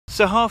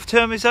So half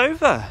term is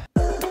over.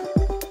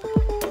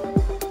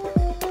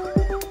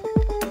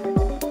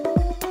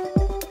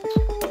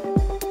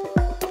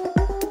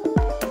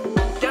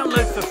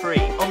 Download for free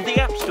on the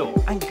App Store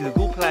and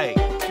Google Play.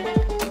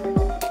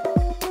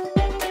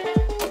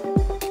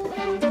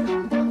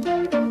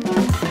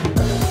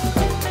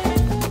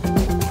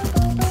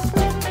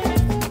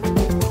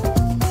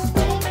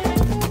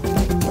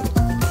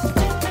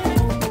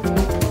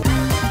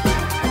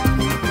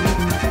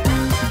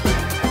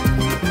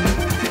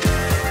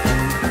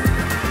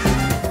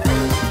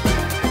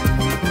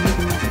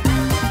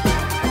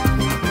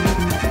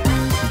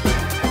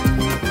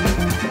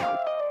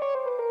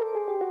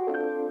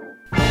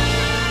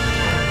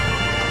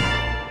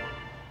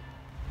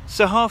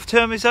 So half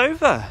term is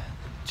over.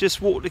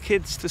 Just walked the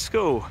kids to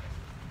school.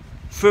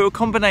 Through a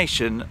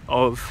combination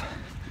of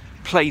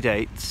play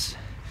dates,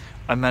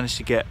 I managed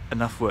to get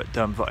enough work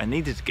done that I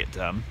needed to get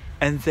done,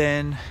 and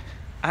then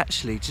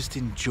actually just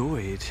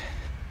enjoyed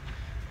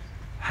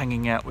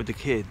hanging out with the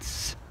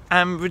kids.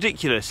 And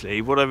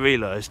ridiculously, what I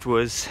realised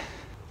was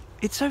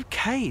it's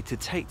okay to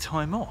take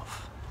time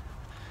off.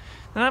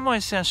 Now that might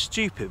sound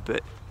stupid,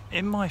 but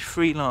in my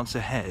freelancer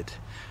head,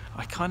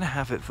 I kind of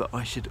have it that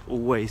I should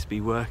always be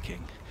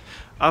working.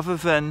 Other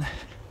than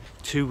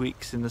 2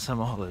 weeks in the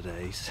summer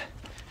holidays,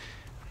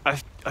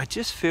 I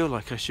just feel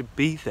like I should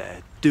be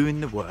there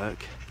doing the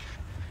work,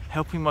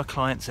 helping my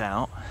clients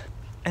out.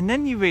 And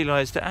then you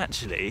realise that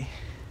actually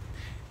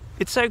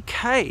it's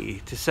okay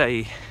to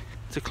say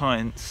to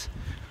clients,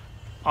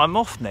 I'm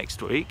off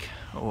next week,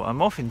 or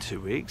I'm off in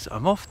 2 weeks,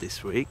 I'm off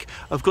this week,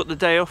 I've got the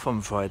day off on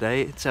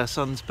Friday, it's our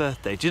son's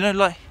birthday. Do you know,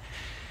 like,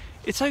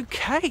 it's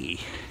okay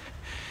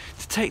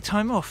to take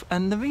time off.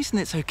 And the reason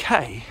it's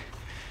okay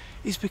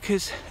is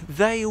because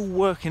they all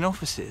work in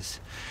offices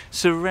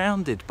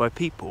surrounded by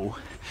people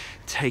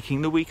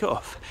taking the week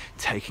off,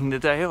 taking the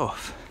day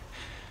off.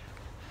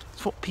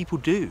 It's what people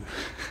do.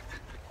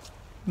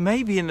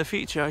 Maybe in the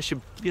future I should,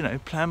 you know,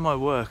 plan my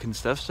work and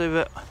stuff so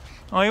that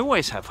I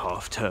always have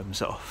half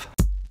terms off.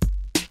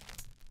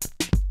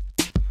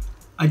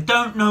 I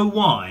don't know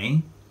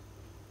why,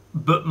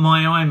 but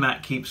my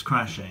iMac keeps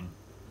crashing.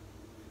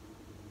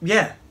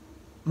 Yeah,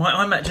 my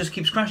iMac just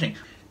keeps crashing.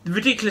 The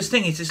ridiculous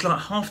thing is, it's like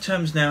half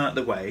term's now out of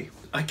the way.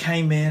 I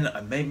came in, I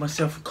made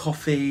myself a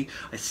coffee,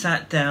 I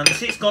sat down.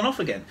 See, it's gone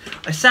off again.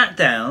 I sat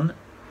down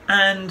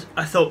and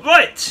I thought,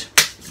 right,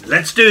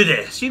 let's do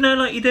this. You know,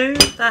 like you do,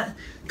 that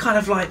kind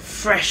of like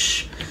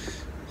fresh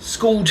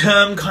school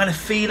term kind of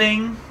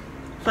feeling.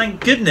 Thank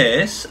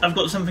goodness I've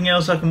got something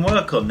else I can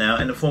work on now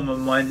in the form of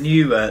my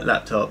new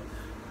laptop.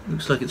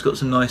 Looks like it's got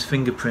some nice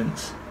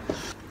fingerprints.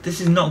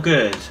 This is not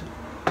good.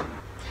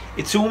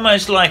 It's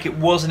almost like it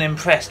wasn't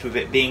impressed with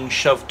it being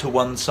shoved to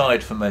one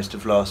side for most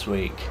of last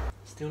week.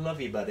 Still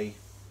love you, buddy.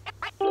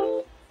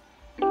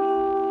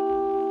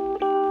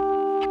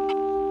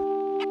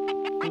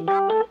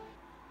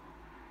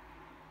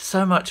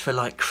 So much for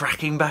like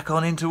cracking back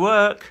on into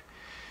work.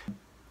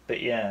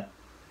 But yeah.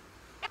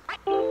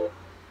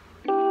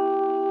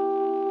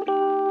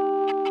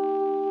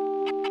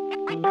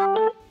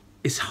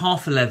 It's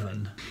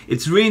 11:30.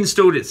 It's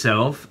reinstalled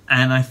itself,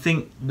 and I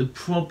think the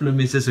problem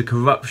is there's a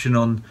corruption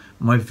on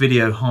my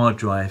video hard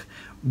drive,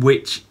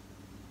 which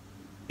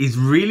is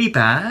really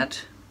bad,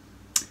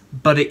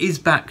 but it is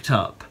backed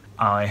up.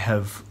 I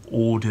have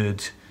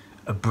ordered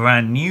a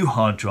brand new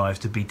hard drive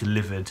to be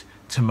delivered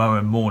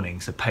tomorrow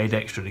morning, so paid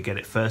extra to get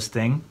it first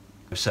thing.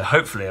 So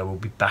hopefully I will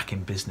be back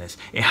in business.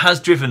 It has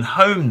driven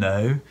home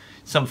though,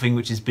 something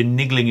which has been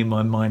niggling in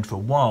my mind for a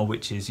while,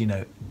 which is, you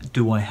know,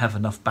 do I have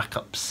enough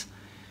backups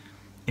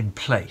in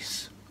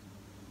place?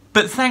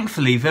 But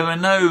thankfully there are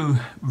no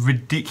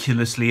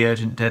ridiculously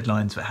urgent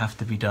deadlines that have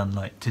to be done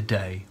like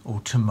today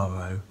or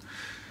tomorrow.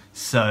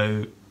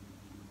 So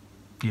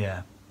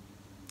yeah,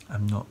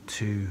 I'm not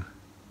too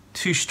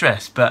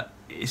stressed, but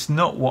it's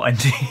not what I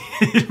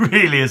need. It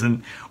really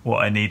isn't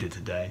what I needed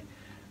today,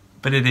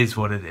 but it is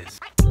what it is.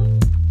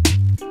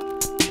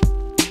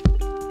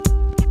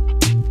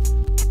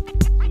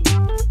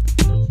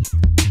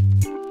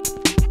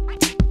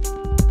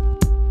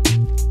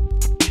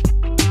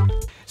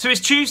 So it's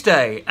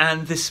Tuesday,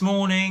 and this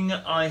morning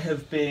I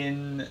have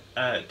been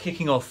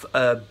kicking off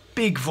a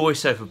big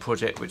voiceover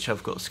project which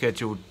I've got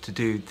scheduled to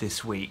do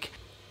this week.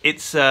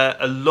 It's a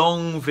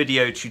long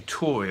video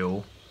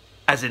tutorial,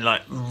 as in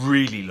like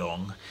really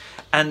long,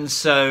 and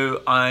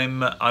so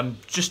I'm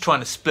just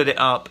trying to split it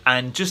up,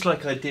 and just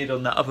like I did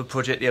on that other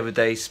project the other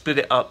day, split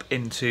it up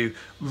into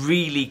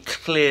really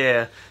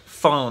clear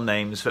file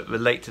names that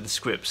relate to the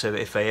script, so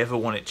that if I ever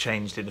want it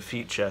changed in the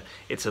future,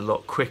 it's a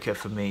lot quicker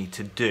for me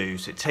to do.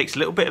 So it takes a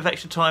little bit of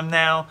extra time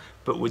now,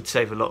 but would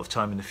save a lot of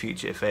time in the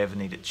future if I ever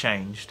need it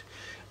changed.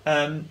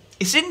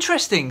 It's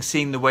interesting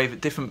seeing the way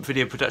that different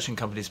video production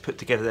companies put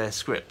together their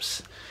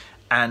scripts,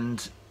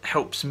 and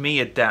helps me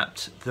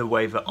adapt the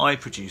way that I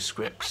produce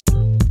scripts.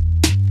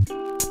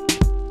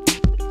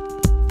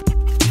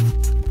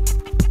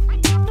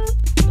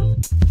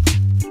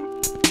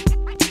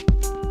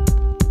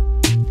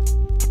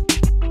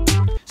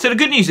 So the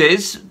good news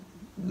is,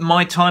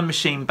 my Time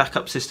Machine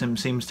backup system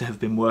seems to have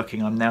been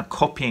working. I'm now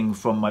copying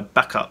from my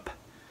backup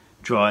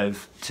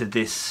drive to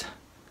this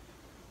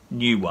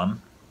new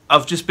one.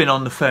 I've just been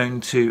on the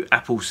phone to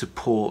Apple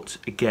support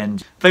again.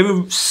 They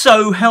were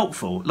so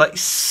helpful, like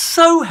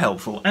so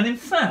helpful. And in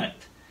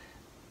fact,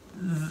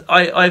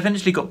 I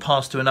eventually got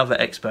passed to another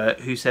expert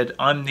who said,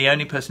 I'm the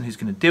only person who's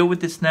going to deal with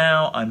this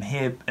now. I'm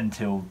here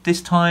until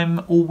this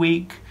time all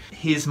week.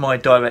 Here's my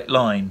direct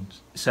line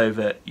so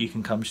that you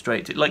can come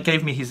straight to it. Like,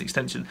 gave me his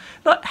extension.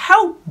 Like,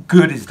 how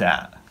good is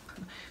that?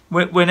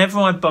 Whenever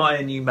I buy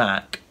a new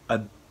Mac,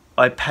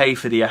 I pay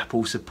for the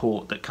Apple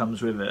support that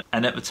comes with it.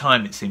 And at the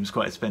time it seems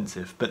quite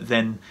expensive. But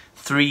then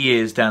 3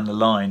 years down the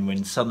line,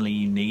 when suddenly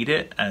you need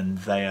it, and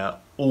they are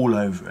all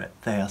over it.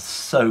 They are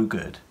so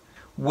good.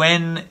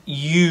 When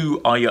you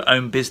are your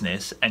own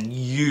business and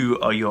you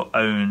are your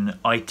own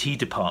IT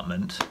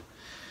department,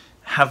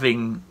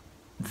 having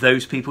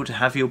those people to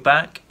have your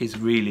back is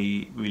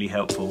really, really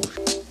helpful.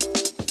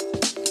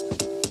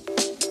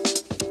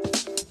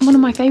 One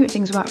of my favourite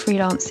things about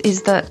freelance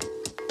is that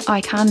I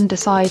can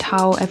decide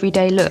how every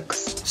day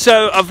looks.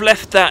 So I've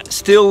left that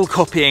still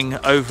copying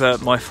over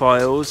my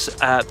files,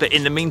 but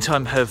in the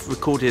meantime have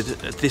recorded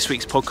this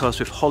week's podcast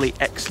with Holly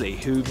Exley,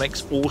 who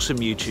makes awesome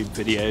YouTube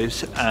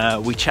videos.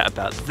 We chat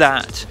about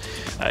that.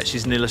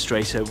 She's an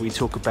illustrator. We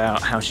talk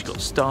about how she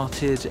got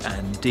started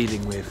and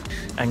dealing with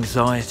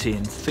anxiety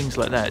and things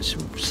like that.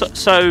 It's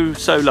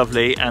so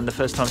lovely, and the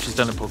first time she's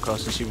done a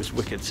podcast and she was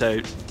wicked.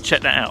 So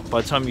check that out.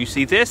 By the time you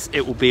see this,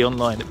 it will be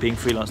online at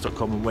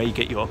beingfreelance.com and where you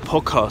get your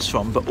podcasts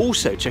from, but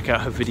also check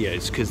out her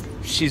videos because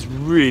she's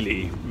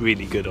really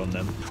good on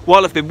them.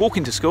 While I've been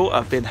walking to school,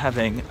 I've been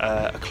having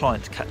a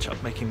client catch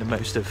up, making the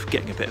most of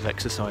getting a bit of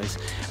exercise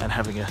and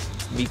having a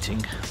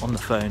meeting on the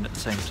phone at the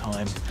same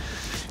time,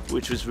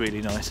 which was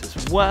really nice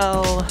as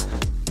well.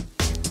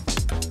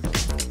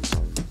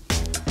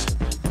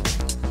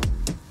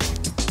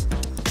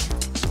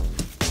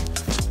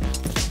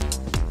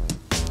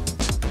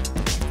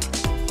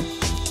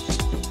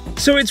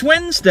 So it's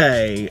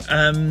Wednesday,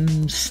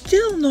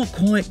 still not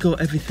quite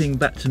got everything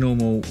back to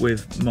normal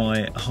with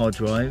my hard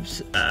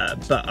drives,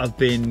 but I've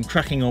been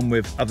cracking on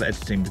with other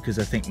editing because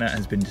I think that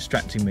has been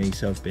distracting me,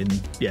 so I've been,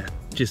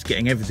 just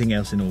getting everything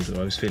else in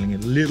order. I was feeling a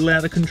little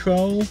out of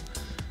control,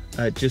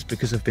 just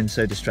because I've been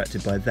so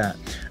distracted by that.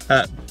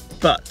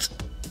 But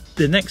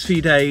the next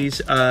few days,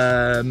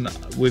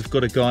 we've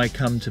got a guy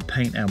come to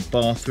paint our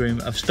bathroom.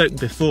 I've spoken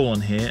before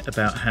on here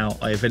about how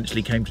I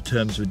eventually came to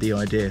terms with the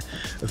idea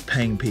of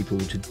paying people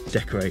to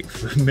decorate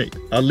for me.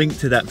 I'll link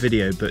to that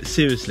video, but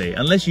seriously,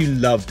 unless you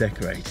love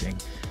decorating,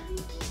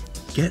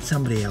 get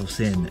somebody else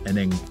in and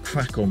then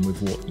crack on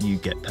with what you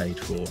get paid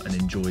for and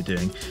enjoy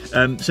doing.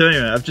 So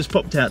anyway, I've just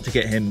popped out to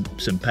get him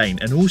some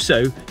paint and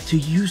also to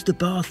use the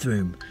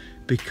bathroom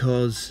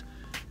because,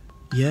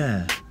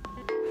 yeah.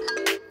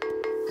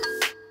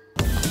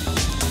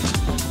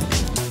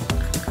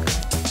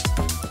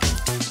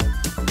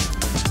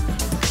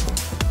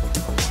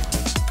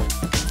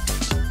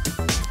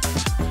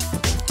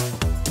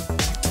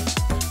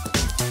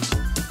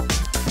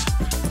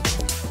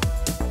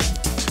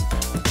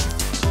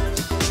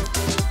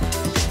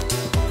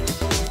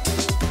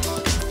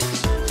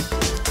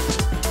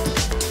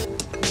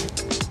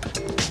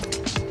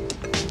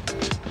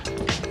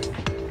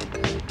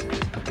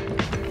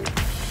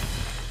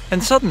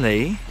 And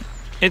suddenly,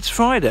 it's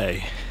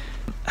Friday.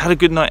 Had a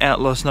good night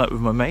out last night with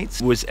my mates.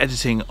 Was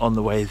editing on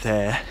the way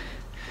there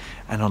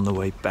and on the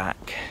way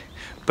back.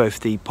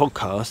 Both the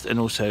podcast and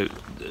also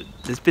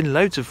there's been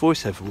loads of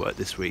voiceover work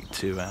this week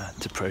to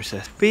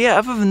process. But yeah,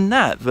 other than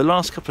that, the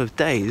last couple of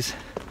days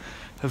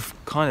have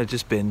kind of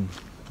just been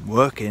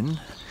working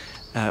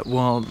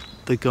while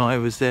the guy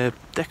was there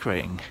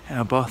decorating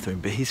our bathroom.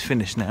 But he's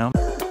finished now.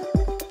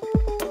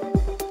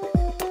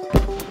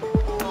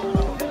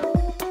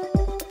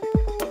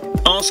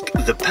 Ask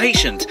the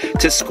patient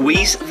to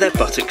squeeze their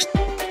buttocks.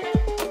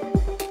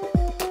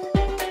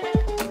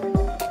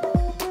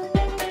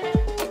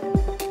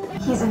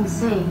 He's in the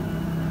sea.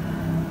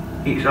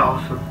 He's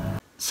awesome.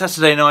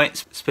 Saturday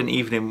night, spent the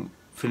evening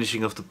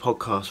finishing off the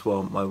podcast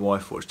while my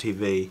wife watched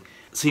TV.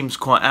 Seems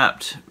quite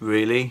apt,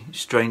 really.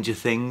 Stranger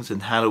Things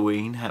and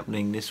Halloween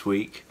happening this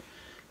week.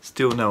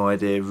 Still no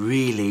idea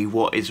really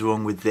what is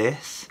wrong with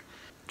this.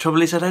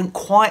 Trouble is I don't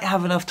quite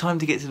have enough time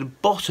to get to the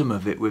bottom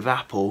of it with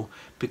Apple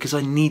because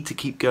I need to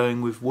keep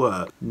going with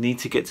work. Need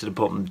to get to the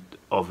bottom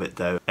of it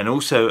though. And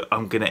also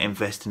I'm going to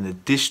invest in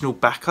additional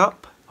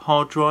backup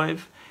hard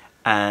drive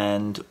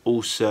and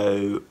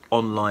also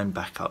online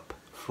backup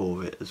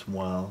for it as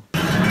well.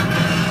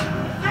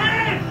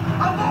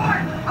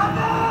 Abort!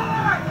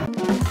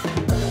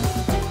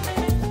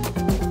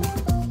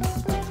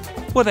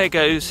 Well, there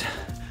goes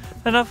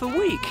another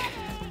week.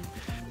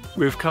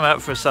 We've come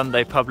out for a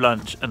Sunday pub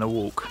lunch and a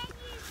walk.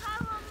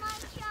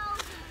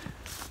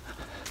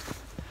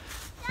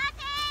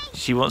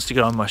 She wants to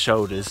go on my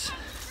shoulders.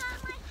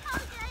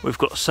 We've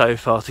got so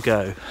far to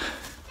go.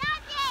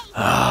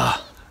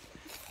 Ah.